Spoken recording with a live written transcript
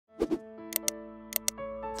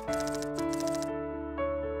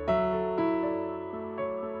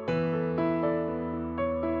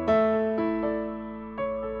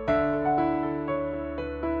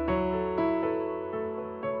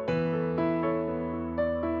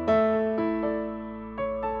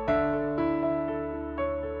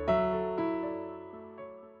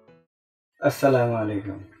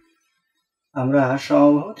আলাইকুম। আমরা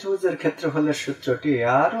সমবাহু ত্রিভুজের ক্ষেত্রফলের সূত্রটি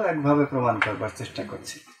আরও একভাবে প্রমাণ করবার চেষ্টা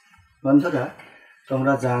করছি। বন্ধুরা,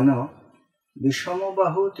 তোমরা জানো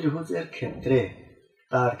বিষমবাহু ত্রিভুজের ক্ষেত্রে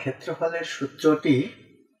তার ক্ষেত্রফলের সূত্রটি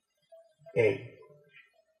এই,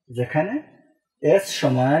 যেখানে s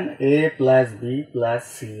সমান a plus b plus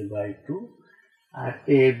c by 2 R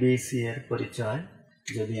a b c এর পরিচয়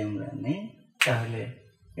যদি আমরা নিই তাহলে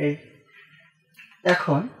এই।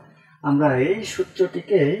 এখন আমরা এই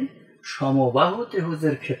সূত্রটিকে সমবাহু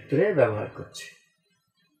ত্রিভুজের ক্ষেত্রে ব্যবহার করছি।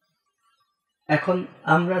 এখন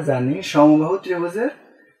আমরা জানি সমবাহু ত্রিভুজের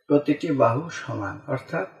প্রতিটি বাহু সমান,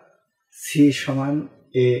 অর্থাৎ c সমান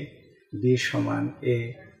a, b সমান a,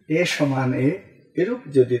 a সমান a এরূপ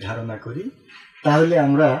যদি ধারণা করি তাহলে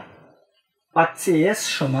আমরা পাচ্ছি s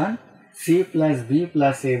সমান c plus b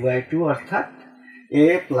plus a by 2, অর্থাৎ a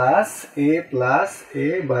প্লাস a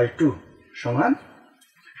বাই 2 সমান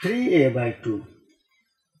 3a বাই 2।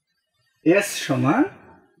 s সমান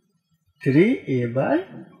 3a বাই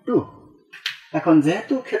 2। এখন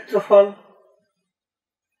যেহেতু ক্ষেত্রফল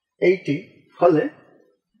এইটি, ফলে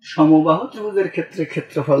সমবাহু ত্রিভুজের ক্ষেত্রে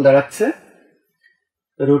ক্ষেত্রফল দাঁড়াচ্ছে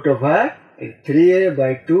 √3a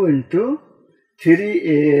by 2 into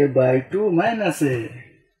 3a by 2 minus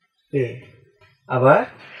a, আবার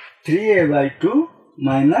 3a বাই 2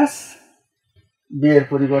 মাইনাস b এর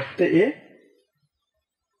পরিবর্তে a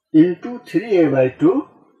into 3a by 2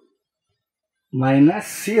 minus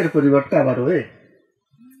c এর পরিবর্তে আবারও a।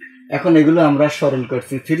 এখন এগুলো আমরা সরল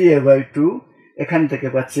করছি। 3a বাই 2 এখান থেকে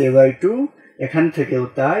পাচ্ছি a বাই 2, এখান থেকেও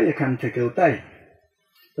তাই, এখান থেকেও তাই,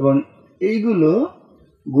 এবং এইগুলো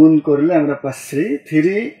গুণ করলে আমরা পাচ্ছি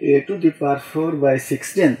 3a to the power 4 by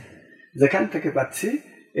 16, যেখান থেকে পাচ্ছি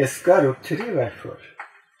a স্কয়ার √3 বাই 4।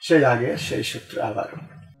 সেই আগের সেই সূত্র আবারও।